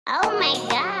Oh my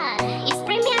god, it's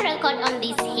premiere record on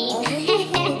this hit.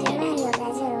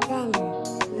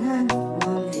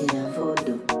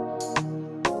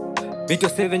 Mitto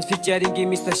 7 featuring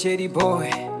Mr. Sherriy boy.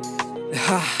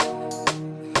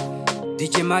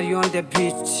 DJ Mario on the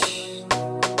beat.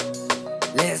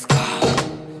 Let's go.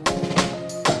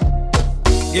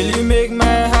 Girl, you make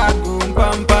my heart boom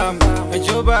pam pam. With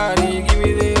your body, give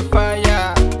me the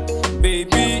fire.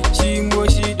 Baby, she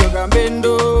dog and bend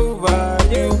over.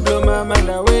 You blow my mind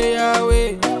away,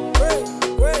 away.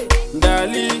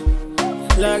 Darling,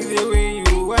 like the way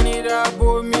you want it up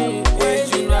on me. Hey,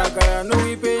 you know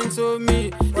we pain so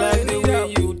me. Like the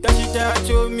way you touch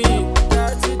on me.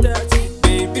 Touch it,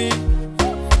 baby.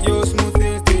 Your smooth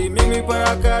things, they make me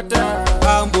parakata.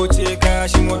 Ambo cheka,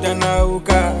 shimota na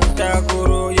uka.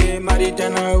 Takoro ye marita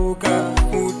na uka.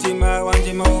 Mutima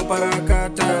wanjima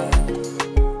uparakata.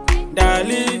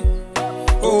 Dali,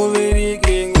 overi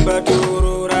king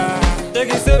baturura.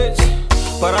 Take it serious.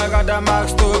 Parakata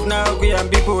max stove now we am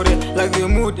before it. Like the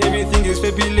mood, everything is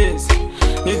fabulous.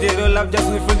 Need they roll up just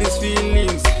to feel these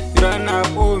feelings. You run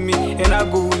up on me and I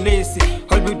go lazy.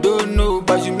 Hope you don't know,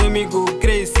 but you make me go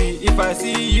crazy. If I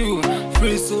see you,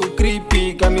 feel so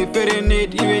creepy. Got me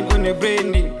paranoid even on a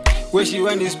brainy. Where she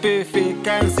want is perfect,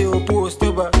 can't say opposed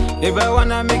over. If I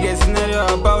wanna make a scenario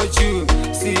about you,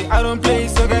 see I don't play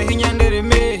soccer in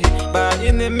me. But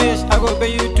in the mesh, I go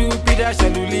pay you to Peter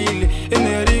Shalulil. In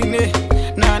the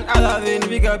ring, none other than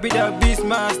bigger beast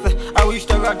master. I wish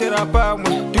to got a palm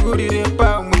to go to the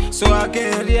palm. So I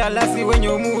can realize it when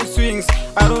your mood swings.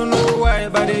 I don't know why,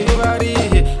 but everybody,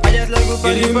 I just like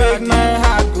to you make my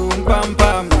heart go pam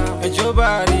pam. And your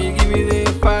body give me the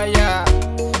fire.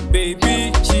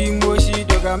 Baby, she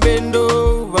dog and bend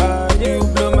over. You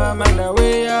blow my mind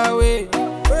away, away.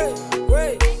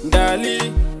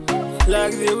 Darling,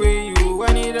 like the way you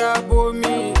want it up on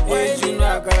me. Hey, you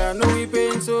know we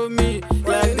pain so me.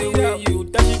 Like the way you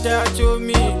touch on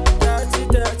me.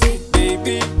 Touch it,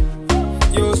 baby.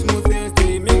 Your smooth things,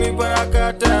 they make me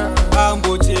parakata.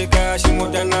 Ambo cheka,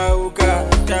 shimota na uka.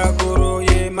 Takoro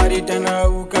ye marita na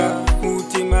uka.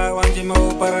 Mutima wanjima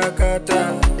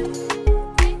uparakata.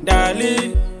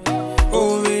 Dali,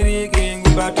 overi king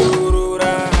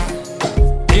baturura.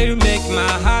 You make my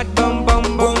heart bum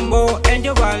bum bum bum, and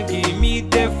your body give me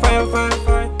the fire, fire,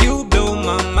 fire. You blow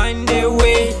my mind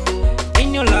away.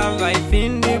 In your love, I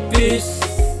feel the peace.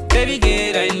 Baby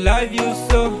girl, I love you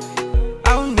so.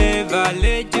 I'll never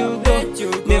let you go.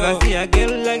 Never see a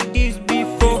girl like this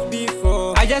before.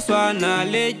 I just wanna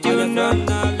let you know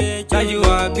that you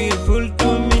are beautiful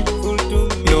to me.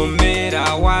 No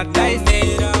matter what I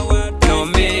say, no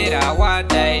matter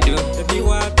what I do,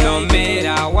 no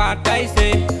matter what I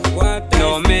say,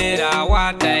 no matter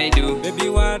what I do.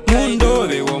 Mundo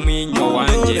bewo mwinyo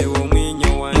wanje,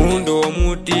 mundo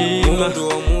mutima,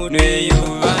 nwe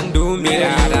yuvandu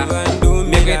mirara,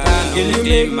 meketandu Girl, you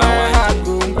make my mutima heart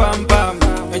go pam pam.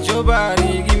 And your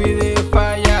body give me the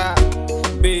fire.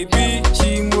 Baby,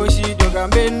 she dog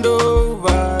and bend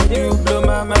over. You blow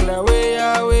my mind away,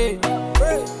 away.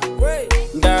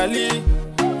 Darling,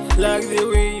 like the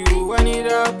way you want it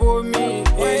up on me.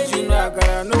 Hey, you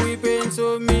know we pain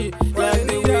so me. Like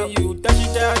the way you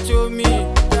touch on me.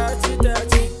 Touch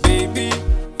it, baby.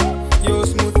 Your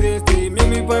smooth things, they make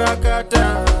me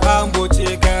parakata. Ambo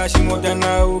cheka, shimota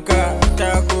na uka.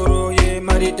 Takoro ye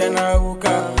marita na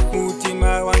uka.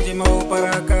 Mutima wanjima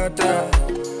uparakata.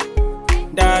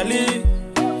 Dali,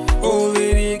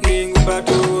 overi king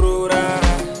baturura.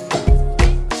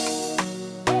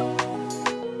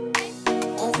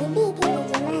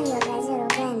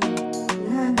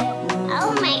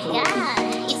 Oh my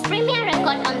god, it's premiere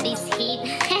record on this hit.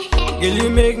 Girl, you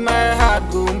make my heart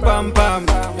go pam pam.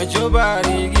 And your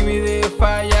body give me the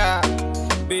fire.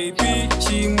 Baby,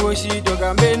 she dog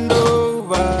and bend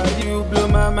over.